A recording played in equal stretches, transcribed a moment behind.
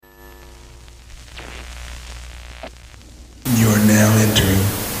are now entering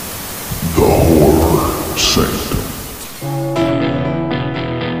the horror sanctum.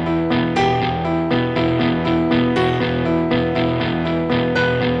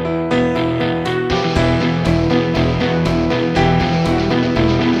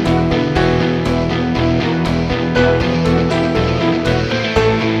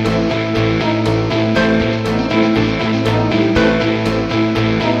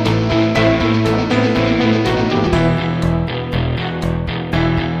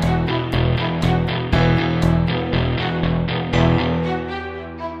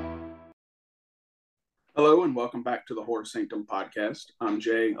 Hello and welcome back to the Horror Sanctum podcast. I'm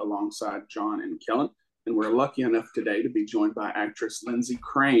Jay alongside John and Kellen, and we're lucky enough today to be joined by actress Lyndsey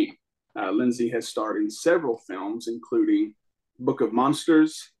Craine. Lyndsey has starred in several films, including Book of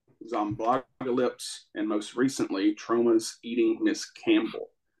Monsters, Zomblogalypse, and most recently, Troma's Eating Miss Campbell.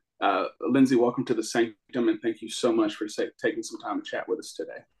 Lyndsey, welcome to the Sanctum, and thank you so much for taking some time to chat with us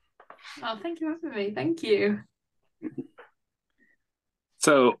today. Oh, thank you for having me. Thank you.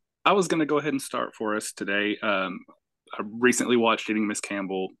 So I was going to go ahead and start for us today. I recently watched Eating Miss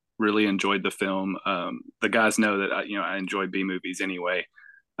Campbell, really enjoyed the film. The guys know that I enjoy B movies anyway,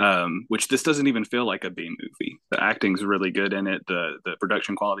 which this doesn't even feel like a B movie. The acting's really good in it. The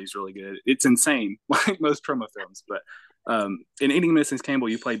production quality is really good. It's insane, like most Troma films. But in Eating Miss Campbell,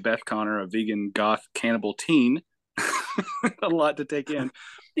 you play Beth Connor, a vegan goth cannibal teen. A lot to take in.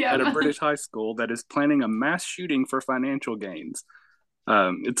 Yeah. At a British high school that is planning a mass shooting for financial gains.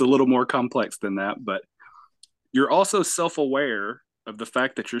 It's a little more complex than that, but you're also self-aware of the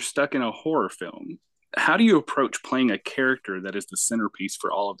fact that you're stuck in a horror film. How do you approach playing a character that is the centerpiece for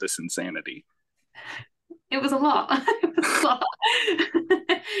all of this insanity? It was a lot. It was a lot.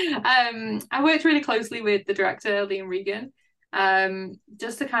 I worked really closely with the director, Liam Regan,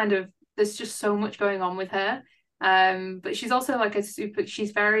 just to kind of, there's just so much going on with her. But she's also like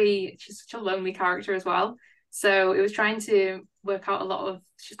she's such a lonely character as well. So it was trying to work out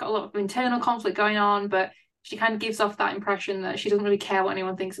she's got a lot of internal conflict going on, but she kind of gives off that impression that she doesn't really care what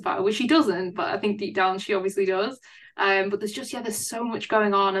anyone thinks about her, which she doesn't, but I think deep down she obviously does. But there's so much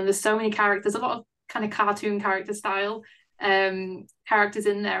going on, and there's so many characters, a lot of kind of cartoon character style characters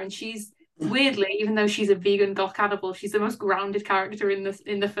in there, and she's weirdly, even though she's a vegan goth cannibal, she's the most grounded character in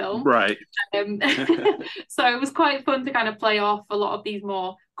the film. Right. So it was quite fun to kind of play off a lot of these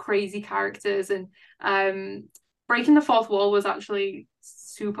more crazy characters, and breaking the fourth wall was actually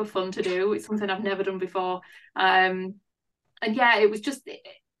super fun to do. It's something I've never done before. And yeah, it was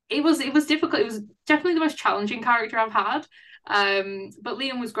difficult. It was definitely the most challenging character I've had. But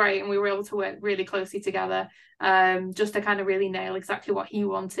Liam was great, and we were able to work really closely together, just to kind of really nail exactly what he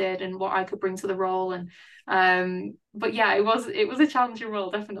wanted and what I could bring to the role. And but yeah, it was a challenging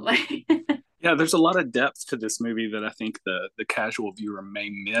role, definitely. Yeah, there's a lot of depth to this movie that I think the casual viewer may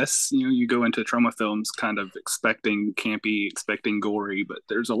miss. You go into Troma films kind of expecting campy, expecting gory, but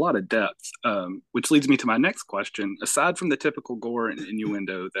there's a lot of depth, which leads me to my next question. Aside from the typical gore and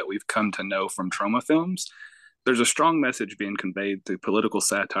innuendo that we've come to know from Troma films, there's a strong message being conveyed through political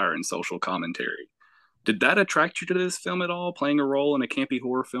satire and social commentary. Did that attract you to this film at all, playing a role in a campy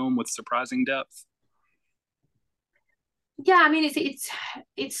horror film with surprising depth? Yeah, I mean,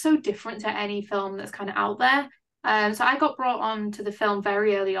 it's so different to any film that's kind of out there. So I got brought on to the film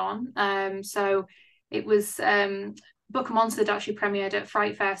very early on. So it was Book of Monsters actually premiered at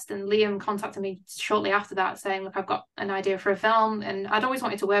Fright Fest, and Liam contacted me shortly after that saying, look, I've got an idea for a film, and I'd always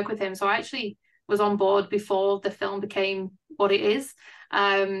wanted to work with him. So I actually was on board before the film became what it is.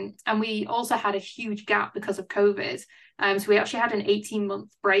 And we also had a huge gap because of COVID. So we actually had an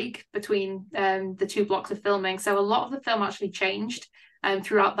 18-month break between the two blocks of filming. So a lot of the film actually changed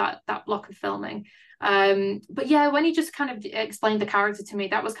throughout that block of filming. But yeah, when he just kind of explained the character to me,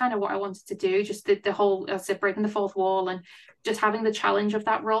 that was kind of what I wanted to do. Just the whole, as I said, breaking the fourth wall and just having the challenge of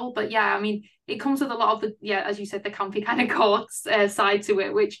that role. But yeah, I mean, it comes with a lot of as you said, the campy kind of gore side to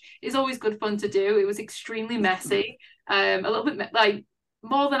it, which is always good fun to do. It was extremely messy, a little bit like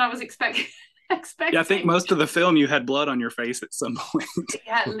more than I was expecting. Yeah, I think most of the film you had blood on your face at some point.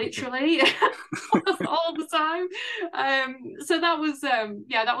 Yeah, literally all the time. So that was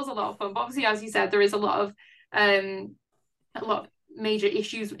that was a lot of fun. But obviously, as you said, there is a lot of major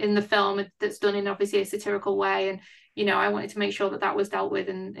issues in the film that's done in obviously a satirical way, and I wanted to make sure that was dealt with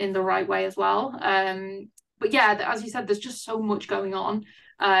in the right way as well. But yeah, as you said, there's just so much going on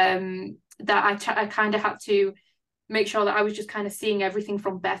that I kind of had to make sure that I was just kind of seeing everything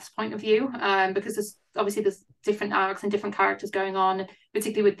from Beth's point of view, because there's different arcs and different characters going on,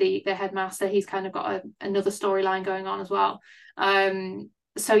 particularly with the headmaster. He's kind of got another storyline going on as well.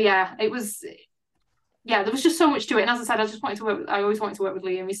 So yeah, it was yeah, there was just so much to it. And as I said, I always wanted to work with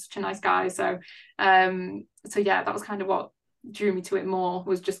Liam. He's such a nice guy. So yeah, that was kind of what drew me to it more,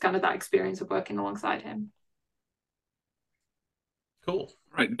 was just kind of that experience of working alongside him. Cool.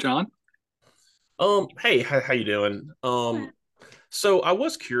 Right, John? Hey, how you doing? So I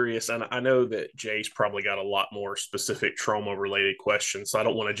was curious, and I know that Jay's probably got a lot more specific trauma-related questions, so I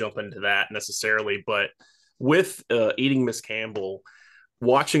don't want to jump into that necessarily. But with Eating Miss Campbell,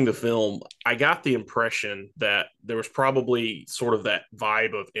 watching the film, I got the impression that there was probably sort of that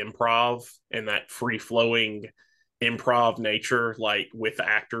vibe of improv and that free-flowing improv nature, like with the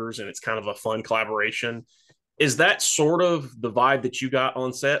actors, and it's kind of a fun collaboration. Is that sort of the vibe that you got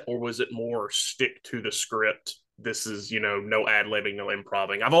on set, or was it more stick to the script? This is, no ad libbing, no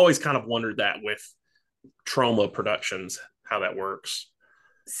improving. I've always kind of wondered that with trauma productions, how that works.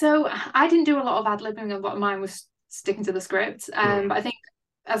 So I didn't do a lot of ad libbing. A lot of mine was sticking to the script. But I think,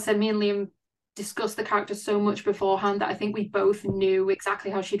 as I said, me and Liam discussed the character so much beforehand that I think we both knew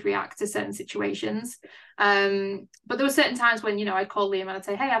exactly how she'd react to certain situations. But there were certain times when, I'd call Liam and I'd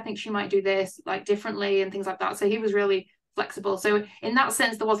say, hey, I think she might do this like differently and things like that. So he was really flexible. So in that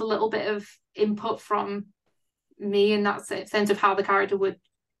sense, there was a little bit of input from me in that sense of how the character would,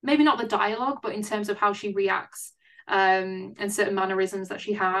 maybe not the dialogue, but in terms of how she reacts and certain mannerisms that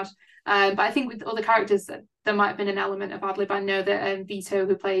she had. But I think with other characters, there might have been an element of ad lib. I know that Vito,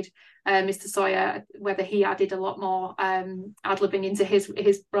 who played Mr. Sawyer, whether he added a lot more ad libbing into his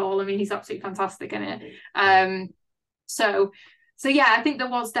role. I mean, he's absolutely fantastic in it. So yeah, I think there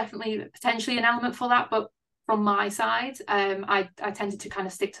was definitely potentially an element for that. But from my side, I tended to kind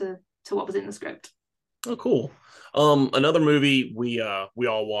of stick to what was in the script. Oh, cool. Another movie we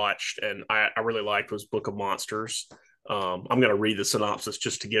all watched and I really liked was Book of Monsters. I'm going to read the synopsis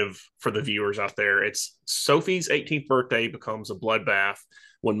just to give for the viewers out there. It's Sophie's 18th birthday becomes a bloodbath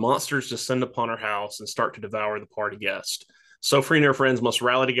when monsters descend upon her house and start to devour the party guest. Sophie and her friends must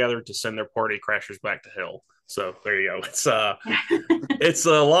rally together to send their party crashers back to hell. So there you go. It's it's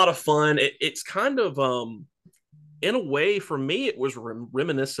a lot of fun. It's kind of in a way, for me, it was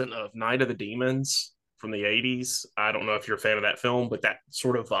reminiscent of Night of the Demons from the 80s. I don't know if you're a fan of that film, but that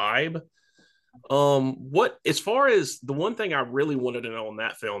sort of vibe. What, as far as the one thing I really wanted to know in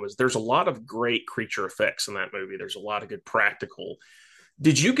that film is there's a lot of great creature effects in that movie. There's a lot of good practical.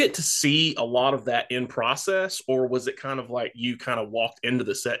 Did you get to see a lot of that in process, or was it kind of like you kind of walked into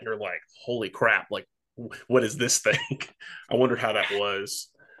the set and you're like, holy crap, like, what is this thing? I wondered how that was.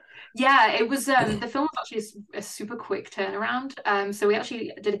 Yeah, it was the film was actually a super quick turnaround. So we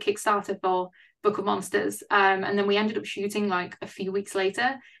actually did a Kickstarter for Book of Monsters, and then we ended up shooting like a few weeks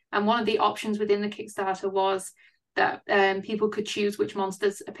later. And one of the options within the Kickstarter was that people could choose which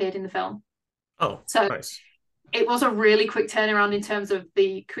monsters appeared in the film. Oh, so nice. It was a really quick turnaround in terms of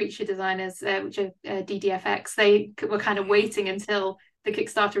the creature designers, which are DDFX. They were kind of waiting until the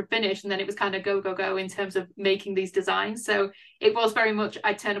Kickstarter finished, and then it was kind of go in terms of making these designs. So it was very much,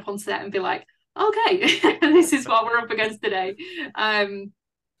 I'd turn up on set and be like, okay, this is what we're up against today.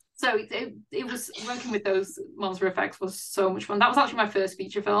 So it was, working with those monster effects was so much fun. That was actually my first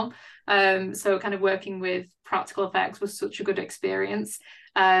feature film. So kind of working with practical effects was such a good experience.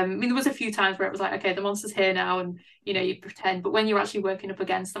 I mean, there was a few times where it was like, okay, the monster's here now, and you pretend, but when you're actually working up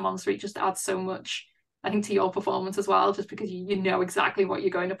against the monster, it just adds so much, I think, to your performance as well, just because you know exactly what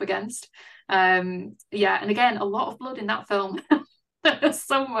you're going up against. Yeah, and again, a lot of blood in that film. There's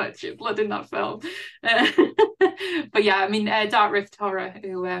so much blood in that film. But yeah, I mean, Dark Rift Horror,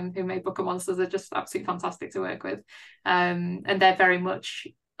 who made Book of Monsters, are just absolutely fantastic to work with. And they're very much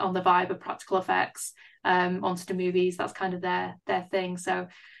on the vibe of practical effects, monster movies. That's kind of their thing. So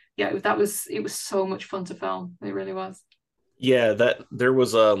yeah, it was so much fun to film. It really was. Yeah, that there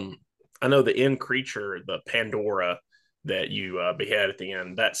was I know the end creature, the Pandora that you behead at the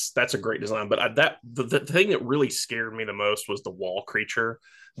end. That's a great design. But the thing that really scared me the most was the wall creature,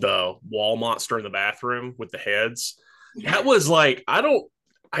 the wall monster in the bathroom with the heads. Yeah. That was like, I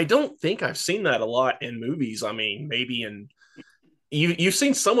don't think I've seen that a lot in movies. I mean, maybe you've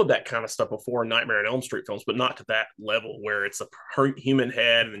seen some of that kind of stuff before in Nightmare on Elm Street films, but not to that level where it's a human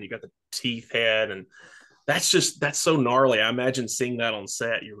head and then you got the teeth head, and that's so gnarly. I imagine seeing that on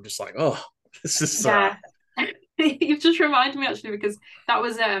set, you were just like, oh, this is yeah. You've just reminded me, actually, because that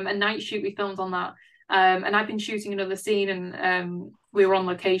was a night shoot we filmed on that, and I've been shooting another scene, and we were on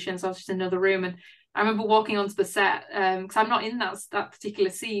location, so I was just in another room, and I remember walking onto the set, because I'm not in that particular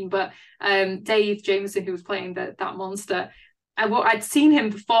scene, but Dave Jameson, who was playing that monster, I'd seen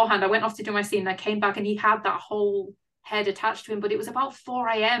him beforehand. I went off to do my scene, and I came back, and he had that whole head attached to him, but it was about 4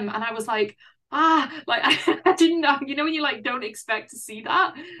 a.m, and I was like, like I didn't know, when you like don't expect to see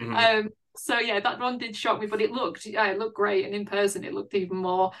that. Mm-hmm. So yeah, that one did shock me, but it looked great, and in person it looked even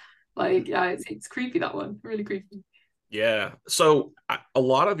more like it's creepy. That one, really creepy. Yeah. So a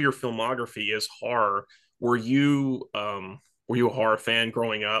lot of your filmography is horror. Were you a horror fan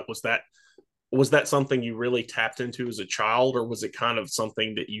growing up? Was that something you really tapped into as a child, or was it kind of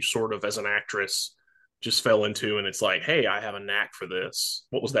something that you sort of as an actress just fell into and it's like, hey, I have a knack for this?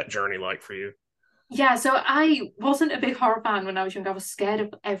 What was that journey like for you? Yeah, so I wasn't a big horror fan when I was young. I was scared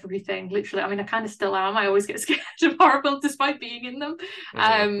of everything, literally. I mean, I kind of still am. I always get scared of horror films despite being in them.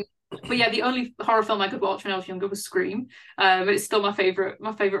 Mhm. But yeah, the only horror film I could watch when I was younger was Scream. It's still my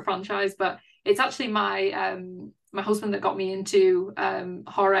favorite franchise, but it's actually my husband that got me into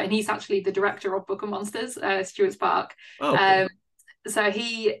horror, and he's actually the director of Book of Monsters, Stuart Spark. Oh, cool. Um, so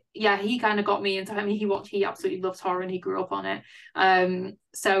he kind of got me into. I mean, he absolutely loves horror and he grew up on it.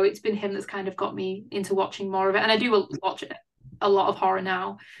 So it's been him that's kind of got me into watching more of it, and I do watch a lot of horror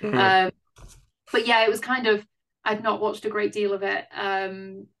now. Mhm. But yeah, it was kind of, I'd not watched a great deal of it,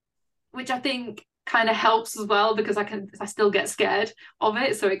 which I think kind of helps as well, because I still get scared of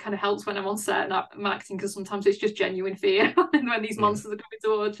it, so it kind of helps when I'm on set and I'm acting, because sometimes it's just genuine fear when these Yeah. monsters are coming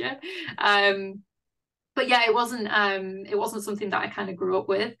towards you. But yeah, it wasn't something that I kind of grew up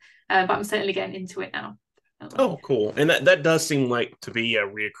with, but I'm certainly getting into it now. Oh, cool. And that does seem like to be a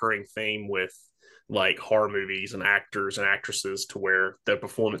reoccurring theme with like horror movies and actors and actresses, to where the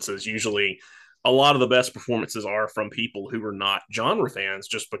performances usually, a lot of the best performances are from people who are not genre fans,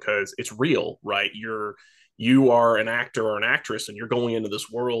 just because it's real, right? You are an actor or an actress and you're going into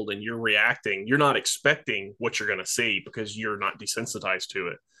this world and you're reacting. You're not expecting what you're going to see because you're not desensitized to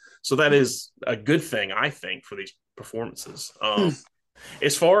it. So that is a good thing, I think, for these performances.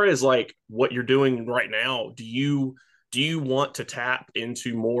 As far as like what you're doing right now, do you want to tap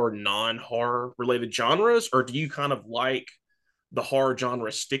into more non-horror related genres, or do you kind of like the horror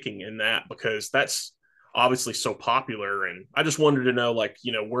genre sticking in that because that's obviously so popular? And I just wanted to know, like,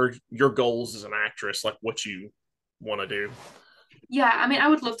 where your goals as an actress, like what you want to do. Yeah, I mean, I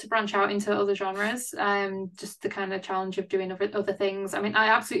would love to branch out into other genres, just the kind of challenge of doing other things. I mean, I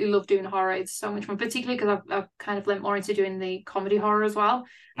absolutely love doing horror. It's so much fun, particularly because I've kind of lent more into doing the comedy horror as well.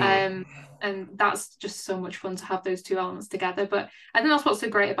 Mm. And that's just so much fun to have those two elements together. But I think that's what's so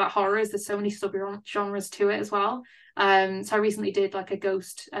great about horror, is there's so many sub genres to it as well. So I recently did like a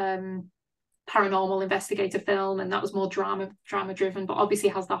ghost paranormal investigator film, and that was more drama driven, but obviously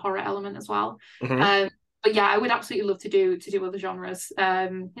has the horror element as well. Mm-hmm. But yeah, I would absolutely love to do other genres,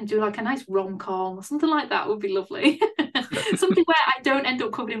 and do like a nice rom-com or something like that would be lovely. Something where I don't end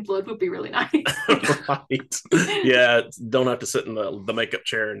up covered in blood would be really nice. Right. Yeah, don't have to sit in the makeup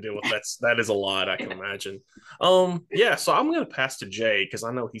chair and deal with that is a lot, I can imagine. Yeah, so I'm gonna pass to Jay because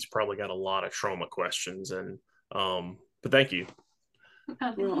I know he's probably got a lot of trauma questions, and but thank you.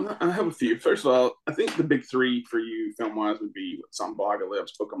 Well, I have a few. First of all, I think the big three for you film wise would be Zombie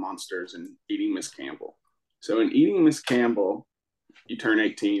Book of Monsters, and Eating Miss Campbell. So in Eating Miss Campbell, you turn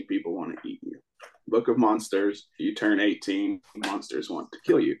 18, people want to eat you. Book of Monsters, you turn 18, monsters want to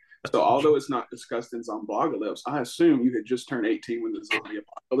kill you. So although it's not discussed in Zombocalypse, I assume you had just turned 18 when the zombie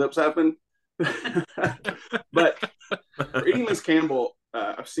apocalypse happened. But for Eating Miss Campbell,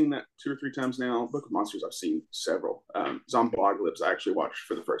 I've seen that 2 or 3 times now. Book of Monsters, I've seen several. Zombocalypse, I actually watched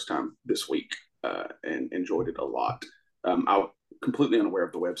for the first time this week, and enjoyed it a lot. I was completely unaware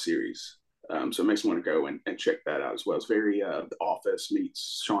of the web series. So it makes me want to go and check that out as well. It's very The Office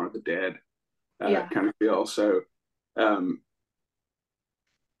meets Shaun of the Dead kind of feel. So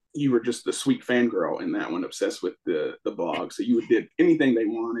you were just the sweet fangirl in that one, obsessed with the blog. So you did anything they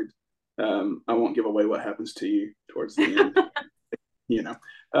wanted. I won't give away what happens to you towards the end.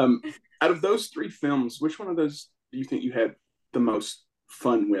 Out of those 3 films, which one of those do you think you had the most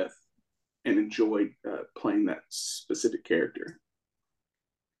fun with and enjoyed playing that specific character?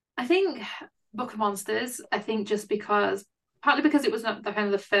 I think Book of Monsters. I think just partly because it was not the kind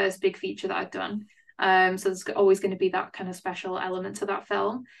of the first big feature that I'd done. So there's always going to be that kind of special element to that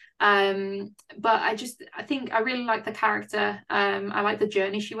film. But I think I really like the character. I like the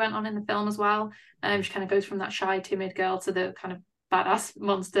journey she went on in the film as well. She kind of goes from that shy, timid girl to the kind of badass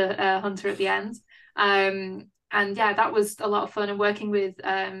monster hunter at the end. And yeah, that was a lot of fun. And working with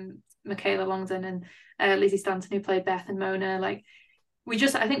Michaela Longden and Lizzie Stanton, who played Beth and Mona, like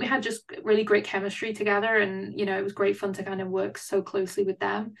I think we had just really great chemistry together, and it was great fun to kind of work so closely with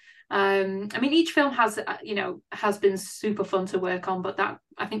them. I mean, each film has been super fun to work on, but that,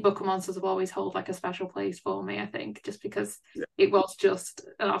 I think Book of Monsters have always held like a special place for me, I think, just because it was just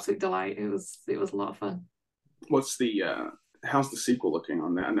an absolute delight. It was a lot of fun. How's the sequel looking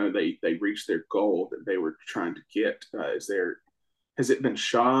on that? I know they reached their goal that they were trying to get. Has it been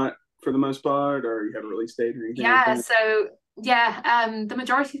shot, for the most part, or you have a release date or anything? Yeah, like that? so the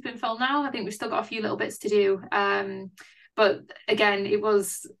majority's been filmed now. I think we've still got a few little bits to do. But again,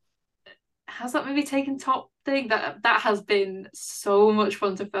 has that movie taken top thing? That has been so much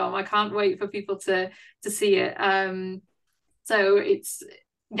fun to film. I can't wait for people to see it. So it's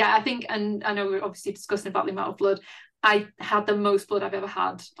I think, and I know we're obviously discussing about the amount of blood. I had the most blood I've ever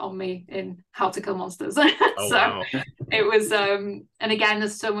had on me in How to Kill Monsters. So wow. it was and again,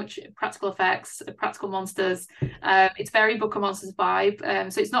 there's so much practical effects, practical monsters. It's very Book of Monsters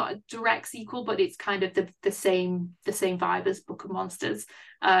vibe. So it's not a direct sequel, but it's kind of the same vibe as Book of Monsters.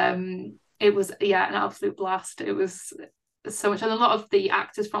 It was an absolute blast. It was so much, and a lot of the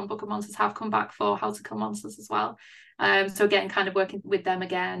actors from Book of Monsters have come back for How to Kill Monsters as well. So again, kind of working with them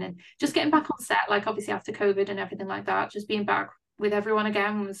again and just getting back on set, like obviously after COVID and everything like that, just being back with everyone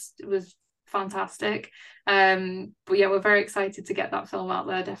again was fantastic. But yeah, we're very excited to get that film out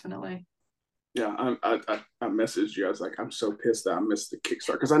there, definitely. Yeah, I messaged you. I was like, I'm so pissed that I missed the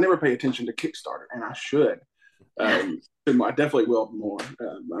Kickstarter because I never pay attention to Kickstarter, and I should. I definitely will more.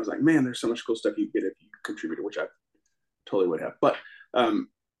 I was like, man, there's so much cool stuff you get if you contributed, which I totally would have. But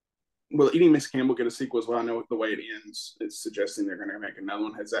will Eating Miss Campbell get a sequel as well? I know the way it ends, it's suggesting they're going to make another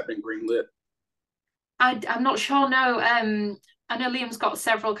one. Has that been greenlit? I'm not sure. No, I know Liam's got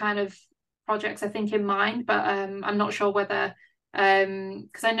several kind of projects I think in mind, but I'm not sure whether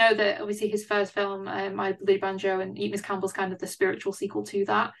because I know that obviously his first film, I Believe Banjo and Eat Miss Campbell's kind of the spiritual sequel to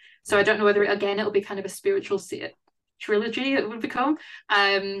that. So I don't know whether it'll be kind of a spiritual trilogy it would become.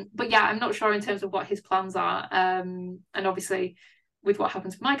 But yeah, I'm not sure in terms of what his plans are. And obviously with what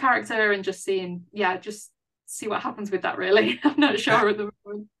happens with my character and just see what happens with that, really. I'm not sure at the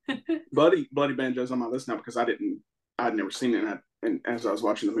moment. Bloody Banjo's on my list now because I'd never seen it, and as I was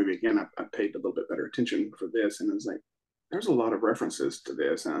watching the movie again, I paid a little bit better attention for this, and I was like, there's a lot of references to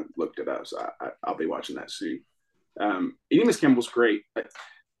this, and I looked it up, so I'll be watching that soon. Eating Miss Campbell's great.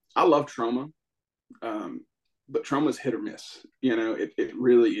 I love Trauma, but Trauma's hit or miss. It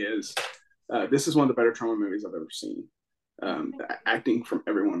really is. This is one of the better Trauma movies I've ever seen. The acting from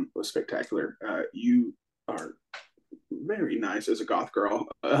everyone was spectacular. You are very nice as a goth girl.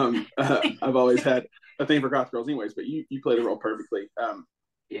 I've always had a thing for goth girls anyways, but you played the role perfectly.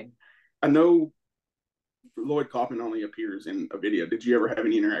 Yeah. I know Lloyd Kaufman only appears in a video. Did you ever have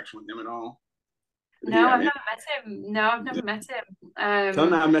any interaction with him at all? No, I've never met him. No, I've never met him. Tell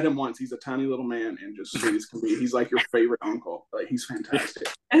him I met him once. He's a tiny little man and just sweet as can be. He's like your favorite uncle. Like, he's fantastic.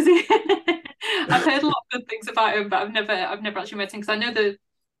 Is he? I've heard a lot of good things about him, but I've never actually met him because I know that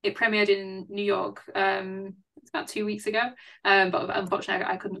it premiered in New York. It's about 2 weeks ago. But unfortunately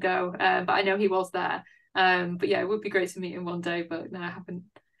I couldn't go. But I know he was there. But yeah, it would be great to meet him one day. But no, I haven't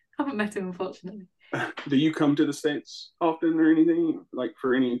met him, unfortunately. Do you come to the States often or anything? Like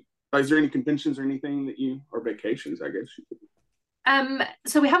for any? Is there any conventions or anything that or vacations, I guess?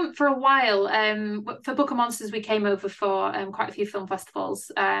 So we haven't for a while. For Book of Monsters, we came over for quite a few film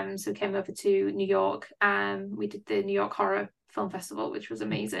festivals. So we came over to New York. We did the New York Horror Film Festival, which was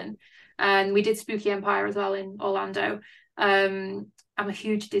amazing. And we did Spooky Empire as well in Orlando. I'm a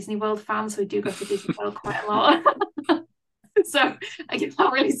huge Disney World fan, so we do go to Disney World quite a lot. So I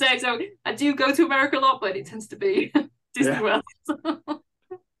can't really say. So I do go to America a lot, but it tends to be Disney World.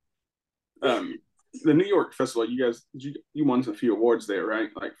 The New York Festival, you won a few awards there, right?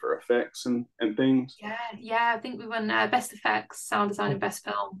 Like for effects and things. Yeah. I think we won Best Effects, Sound Design, and Best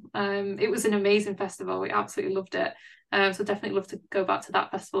Film. It was an amazing festival. We absolutely loved it. So definitely love to go back to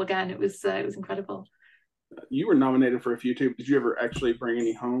that festival again. It was incredible. You were nominated for a few too. Did you ever actually bring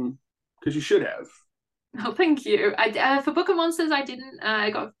any home? Because you should have. Oh, thank you. I for Book of Monsters, I didn't.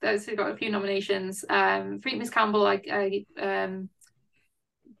 I got a few nominations. For Eat Miss Campbell, I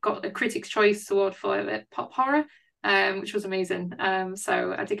got a Critics' Choice Award for it, pop horror, which was amazing.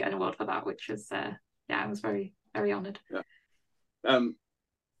 So I did get an award for that, which was I was very, very honoured. Yeah.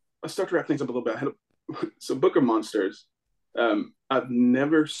 Let's start to wrap things up a little bit. So Book of Monsters, I've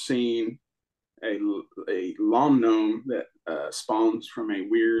never seen a long gnome that spawns from a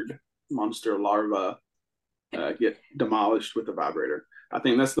weird monster larva get demolished with a vibrator. I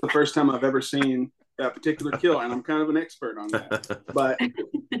think that's the first time I've ever seen that particular kill, and I'm kind of an expert on that. But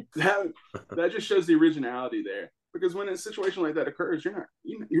that just shows the originality there. Because when a situation like that occurs, you're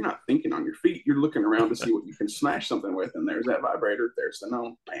not thinking on your feet. You're looking around to see what you can smash something with, and there's that vibrator. There's the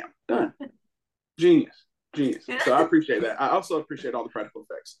gnome. Bam, done. Genius. So I appreciate that. I also appreciate all the practical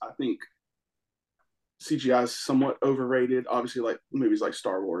effects. I think CGI is somewhat overrated. Obviously, like movies like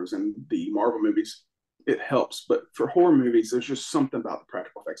Star Wars and the Marvel movies, it helps. But for horror movies, there's just something about the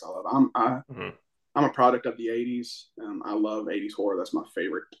practical effects I love. I'm a product of the 80s. I love 80s horror. That's my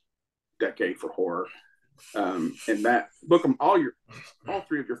favorite decade for horror. And that Book of all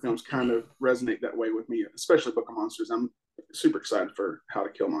three of your films kind of resonate that way with me, especially Book of Monsters. I'm super excited for How to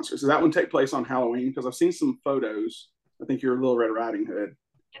Kill Monsters. Does that one take place on Halloween? Because I've seen some photos. I think you're Little Red Riding Hood.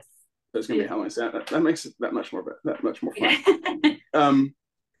 Yes. So it's gonna be Halloween. So that makes it that much more fun. Yeah.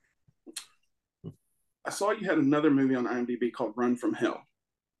 I saw you had another movie on IMDb called Run from Hell.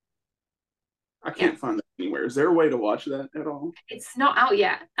 I can't find that anywhere. Is there a way to watch that at all? It's not out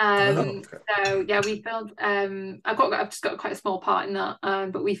yet. Okay. So yeah, we filmed. I've just got quite a small part in that.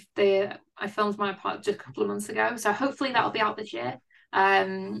 But I filmed my part just a couple of months ago. So hopefully that'll be out this year.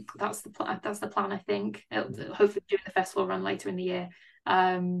 That's the plan. That's the plan. I think it'll hopefully during the festival run later in the year.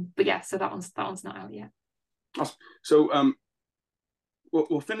 But yeah, so that one's not out yet. Awesome. So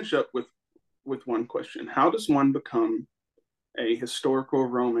we'll finish up with one question. How does one become a historical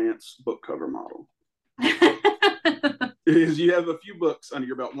romance book cover model? Because you have a few books under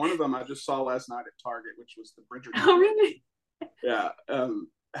your belt. One of them I just saw last night at Target, which was the Bridgerton. Oh, really? Yeah.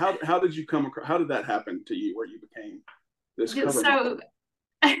 How did you come across? How did that happen to you, where you became this cover model?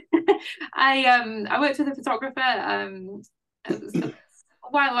 I worked with a photographer.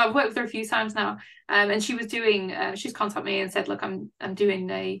 I've worked with her a few times now, and she was doing. She's contacted me and said, "Look, I'm doing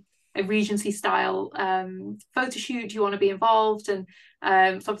a Regency style photo shoot. Do you want to be involved?" And so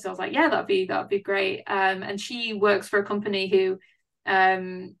obviously I was like, yeah, that'd be great. And she works for a company who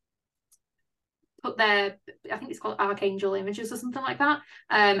put their, I think it's called Archangel Images or something like that.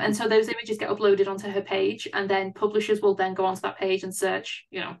 And so those images get uploaded onto her page, and then publishers will then go onto that page and search,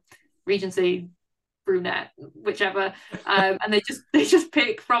 Regency, brunette, whichever, and they just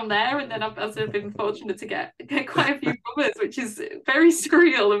pick from there. And then I've sort of been fortunate to get quite a few covers, which is very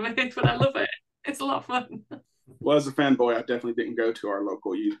surreal, but I love it. It's a lot of fun. Well, as a fanboy, I definitely didn't go to our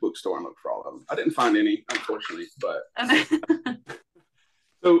local used bookstore and look for all of them. I didn't find any, unfortunately, but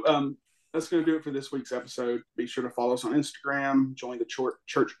so that's going to do it for this week's episode. Be sure to follow us on Instagram, join the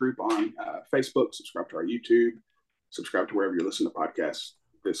church group on Facebook, subscribe to our YouTube, subscribe to wherever you listen to podcasts.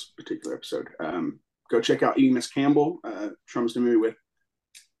 This particular episode, go check out Eating Miss Campbell, Trump's new movie with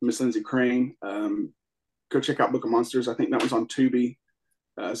Miss Lyndsey Craine. Go check out Book of Monsters. I think that was on Tubi.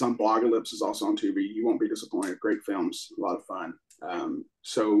 It's on Blogalypse, is also on Tubi. You won't be disappointed. Great films, a lot of fun.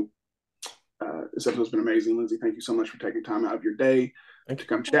 So this episode's been amazing. Lyndsey, thank you so much for taking time out of your day to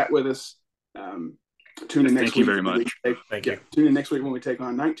come chat with us. Tune in next week. Thank you very much. Thank you. Tune in next week when we take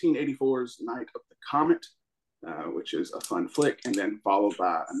on 1984's Night of the Comet, which is a fun flick, and then followed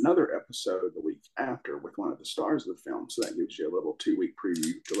by another episode the week after with one of the stars of the film. So that gives you a little 2-week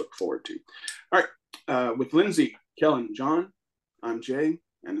preview to look forward to. All right. With Lyndsey, Kellen, John, I'm Jay,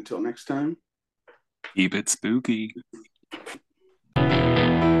 and until next time, keep it spooky.